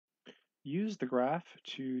Use the graph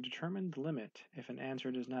to determine the limit. If an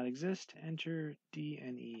answer does not exist, enter D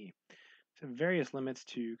and E. So various limits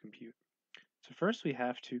to compute. So first we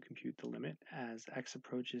have to compute the limit as x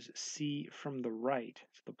approaches c from the right.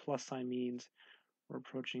 So the plus sign means we're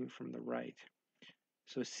approaching from the right.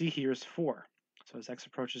 So c here is 4. So as x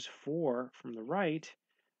approaches 4 from the right,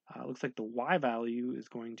 looks like the y value is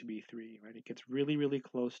going to be 3, right? It gets really, really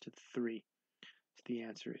close to 3. So the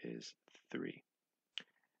answer is 3.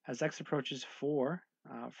 As x approaches 4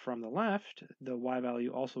 from the left, the y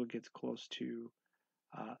value also gets close to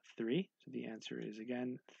 3. So the answer is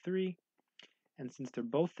again 3. And since they're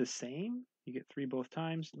both the same, you get 3 both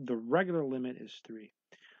times, the regular limit is 3.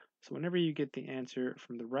 So whenever you get the answer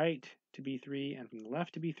from the right to be 3 and from the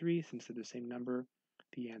left to be 3, since they're the same number,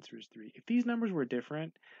 the answer is 3. If these numbers were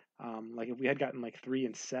different, like if we had gotten like 3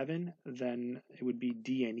 and 7, then it would be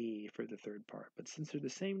D and E for the third part. But since they're the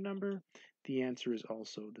same number, the answer is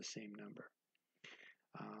also the same number.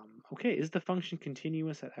 Okay, is the function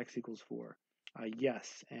continuous at x equals 4?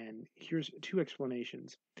 Yes, and here's two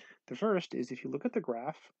explanations. The first is if you look at the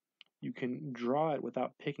graph, you can draw it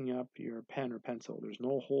without picking up your pen or pencil. There's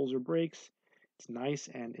no holes or breaks. It's nice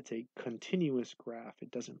and it's a continuous graph.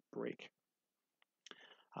 It doesn't break.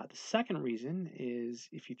 The second reason is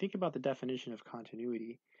if you think about the definition of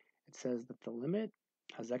continuity, it says that the limit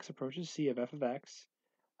as x approaches c of f of x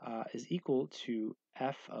is equal to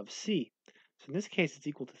f of c. So in this case, it's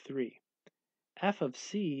equal to 3. F of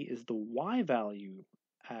c is the y value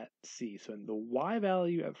at c. So the y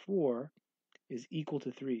value at 4 is equal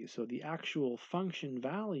to 3. So the actual function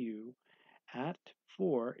value at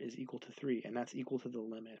 4 is equal to 3, and that's equal to the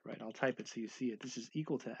limit, right? I'll type it so you see it. This is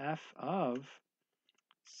equal to f of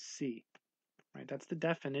c, right? That's the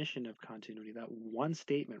definition of continuity. That one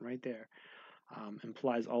statement right there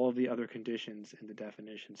implies all of the other conditions in the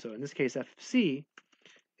definition. So in this case, f of c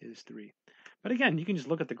is 3. But again, you can just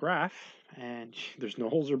look at the graph and there's no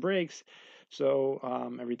holes or breaks, so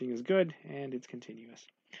everything is good and it's continuous.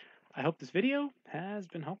 I hope this video has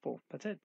been helpful. That's it.